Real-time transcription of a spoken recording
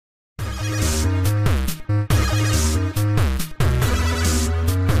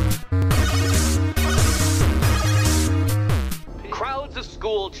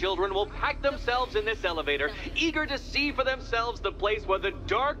school children will pack themselves in this elevator, eager to see for themselves the place where the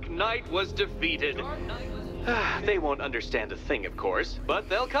Dark Knight was defeated. They won't understand a thing, of course, but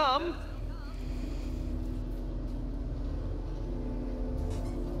they'll come.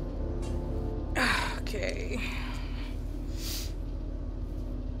 Okay.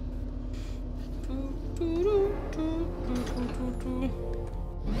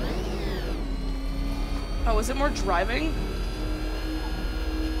 Oh, is it more driving?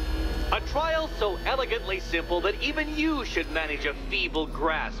 A trial so elegantly simple that even you should manage a feeble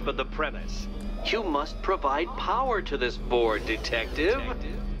grasp of the premise. You must provide power to this board, Detective.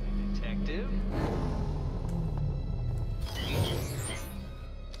 Detective?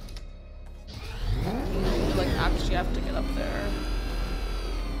 You like actually have to get up there.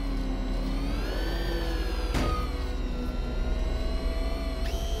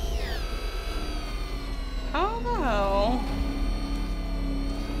 How the hell?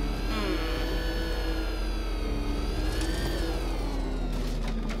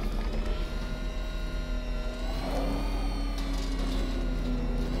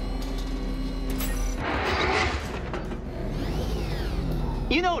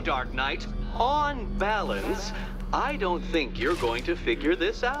 You know, Dark Knight, on balance, I don't think you're going to figure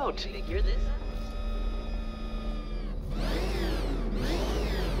this out.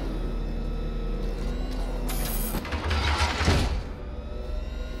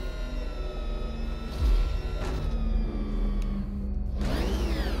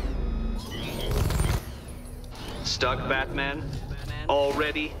 Stuck, Batman?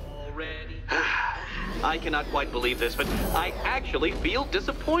 Already? I cannot quite believe this, but I actually feel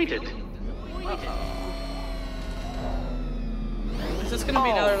disappointed. Is this gonna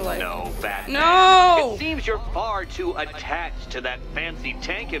be another, like... No, Batman. No! It seems you're far too attached to that fancy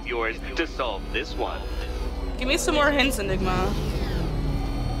tank of yours to solve this one. Give me some more hints, Enigma.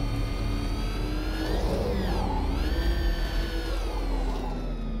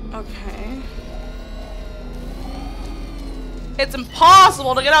 Okay. It's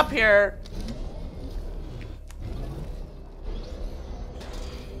impossible to get up here!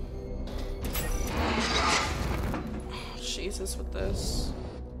 Jesus with this.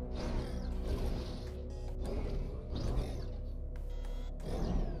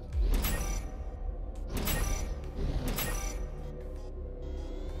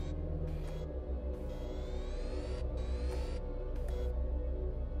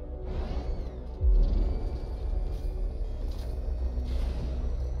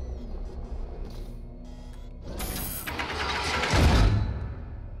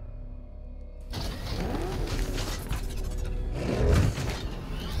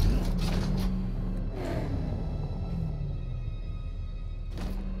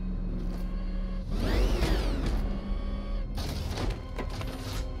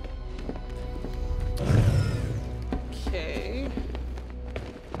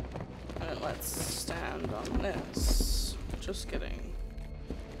 Just kidding.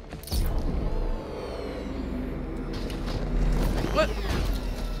 What?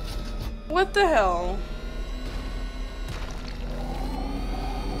 What the hell?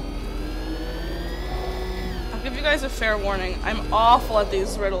 I'll give you guys a fair warning. I'm awful at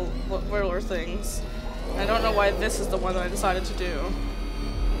these riddler things. I don't know why this is the one that I decided to do.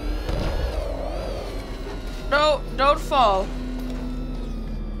 No, don't fall.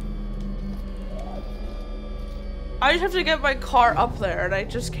 I just have to get my car up there, and I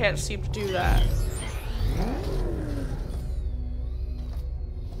just can't seem to do that.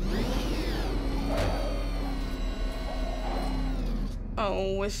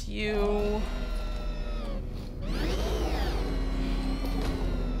 Oh, with you...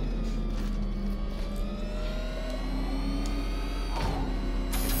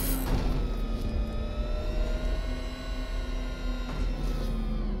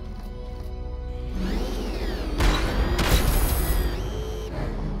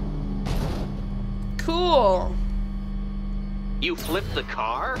 Cool. You flipped the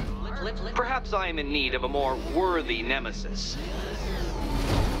car? Perhaps I am in need of a more worthy nemesis.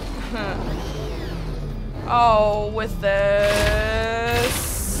 Oh, with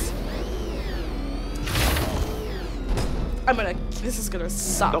this... This is gonna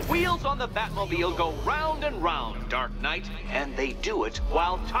suck. The wheels on the Batmobile go round and round, Dark Knight, and they do it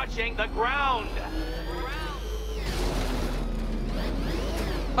while touching the ground.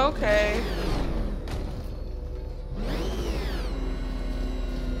 Okay.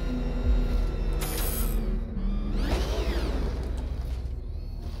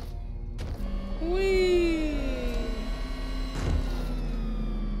 Whee!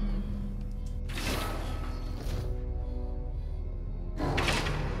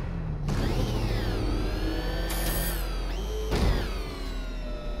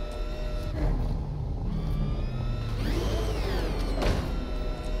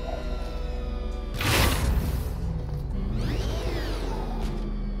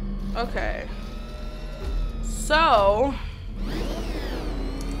 Okay. So...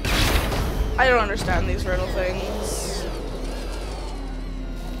 I don't understand these riddle things.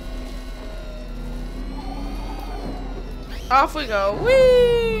 Off we go.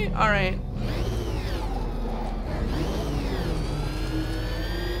 Whee! Alright.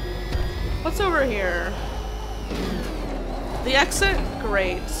 What's over here? The exit?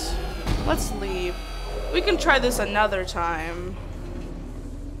 Great. Let's leave. We can try this another time.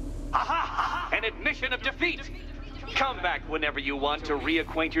 Aha! An admission of defeat! Come back whenever you want to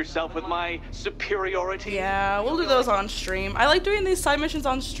reacquaint yourself with my superiority. Yeah, we'll do those on stream. I like doing these side missions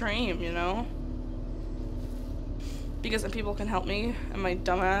on stream, you know? Because then people can help me and my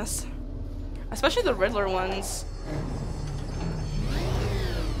dumbass. Especially the Riddler ones.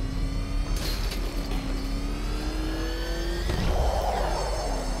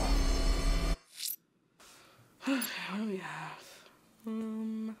 Okay, what do we have?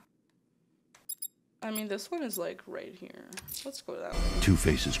 I mean, this one is like right here. Let's go to that one.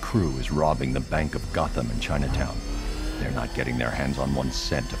 Two-Face's crew is robbing the Bank of Gotham in Chinatown. They're not getting their hands on 1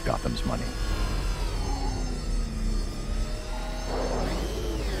 cent of Gotham's money.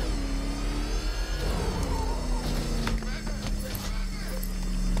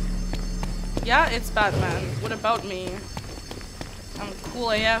 Yeah, it's Batman. What about me? I'm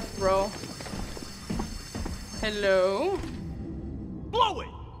cool AF, bro. Hello? Blow it!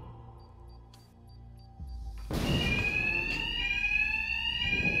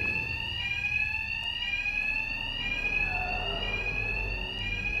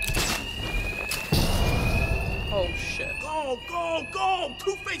 Oh shit. Go, go, go!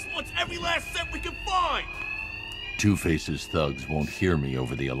 Two-Face wants every last cent we can find! Two-Face's thugs won't hear me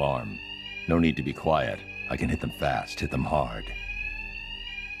over the alarm. No need to be quiet. I can hit them fast, hit them hard.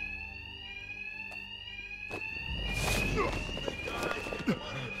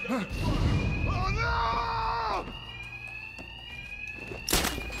 Oh no!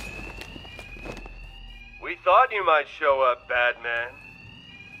 We thought you might show up, Batman.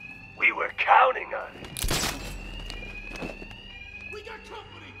 We were counting on it. We got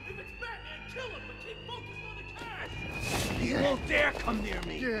company! If it's Batman, kill him, but keep focused on the cash! He won't dare come near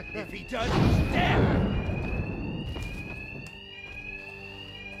me! If he does, he's dead!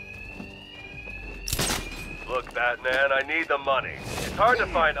 Look, Batman, I need the money. It's hard to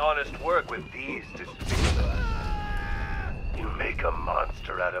find honest work with these disputes. You make a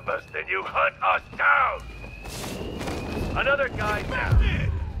monster out of us, then you hunt us down! Another guy now,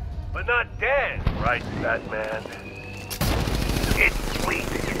 but not dead, right, Batman? It's sweet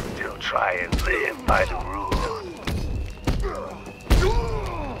that you still try and live by the rules.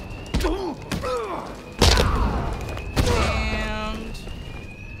 And...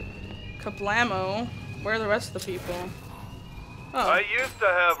 Kablamo. Where are the rest of the people? Oh. I used to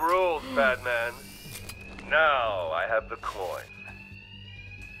have rules, Batman. Now I have the coin.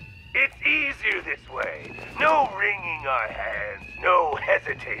 It's easier this way. No wringing our hands, no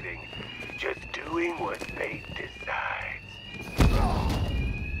hesitating. Just doing what fate decides.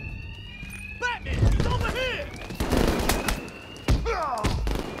 Batman, he's over here!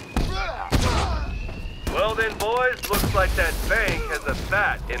 Well then, boys, looks like that bank has a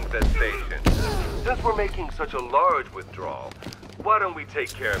bat infestation. Since we're making such a large withdrawal, why don't we take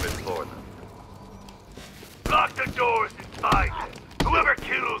care of it for them? Lock the doors and find it. Whoever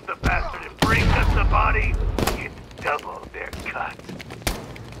kills the bastard and brings us the body gets double their cut.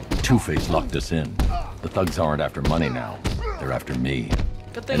 Two-Face locked us in. The thugs aren't after money now. They're after me.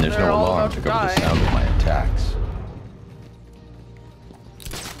 Good thing And there's they're no all alarm about to to cover the die. sound of my attacks.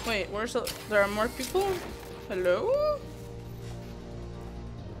 Wait, where's the... There are more people? Hello?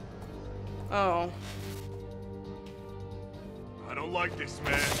 Oh. I don't like this,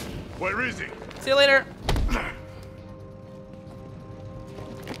 man. Where is he? See you later.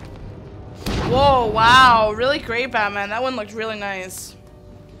 Whoa, wow. Really great, Batman. That one looked really nice.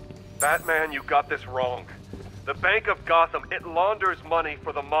 Batman, you got this wrong. The Bank of Gotham, it launders money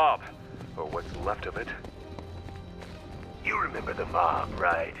for the mob. Or what's left of it. You remember the mob,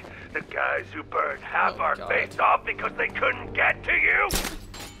 right? The guys who burned half our face off because they couldn't get to you?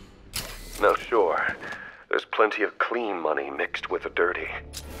 Now sure, there's plenty of clean money mixed with the dirty.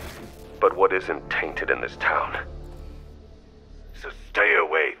 But what isn't tainted in this town? So stay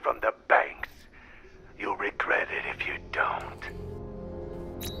away from the banks. You'll regret it if you don't.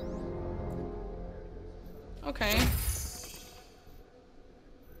 Okay.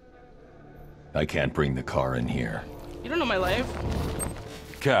 I can't bring the car in here. You don't know my life.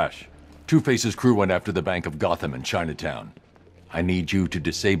 Cash, Two-Face's crew went after the Bank of Gotham in Chinatown. I need you to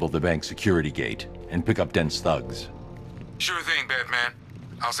disable the bank security gate and pick up Dent's thugs. Sure thing, Batman.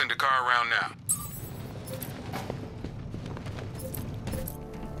 I'll send a car around now.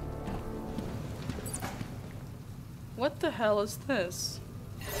 What the hell is this?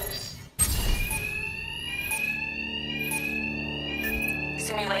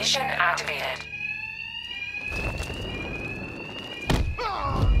 Simulation activated.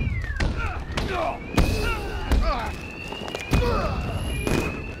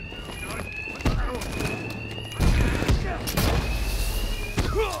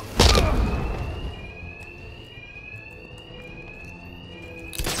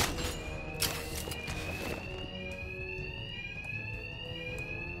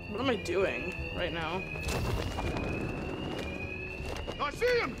 What am I doing right now? I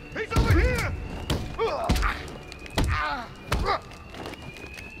see him! He's over here! Oh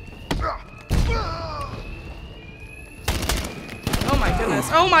my goodness.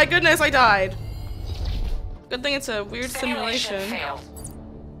 Oh my goodness, I died. Good thing it's a weird simulation. Failed.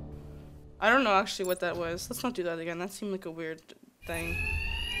 I don't know actually what that was. Let's not do that again. That seemed like a weird thing.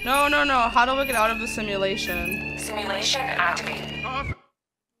 No, no, no. How do I get out of the simulation? Simulation activated. Get out of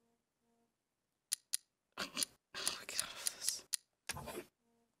this.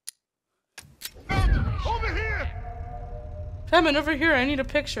 Over here! Batman, over here. I need a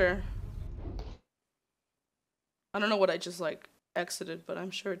picture. I don't know what I just like exited, but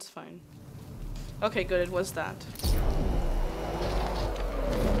I'm sure it's fine. Okay, good. It was that.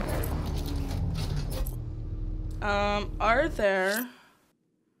 Are there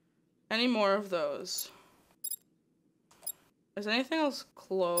any more of those? Is anything else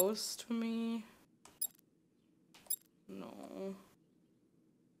close to me? No.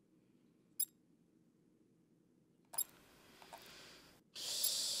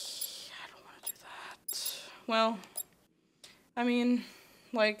 I don't want to do that. Well, I mean,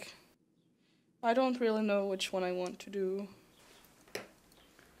 like, I don't really know which one I want to do.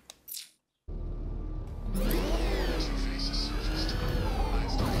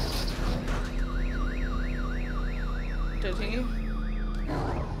 Did he?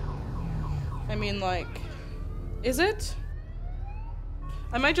 I mean, like, is it?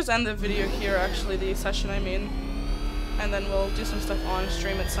 I might just end the video here, actually, the session, I mean. And then we'll do some stuff on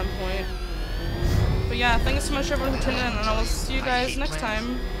stream at some point. But yeah, thanks so much everyone who tuned in, and I will see you guys next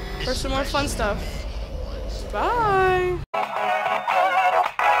time for some more fun stuff. Bye!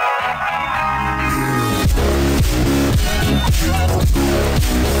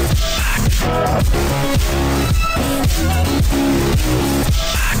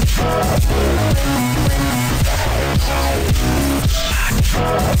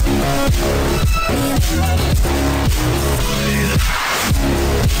 Yeah.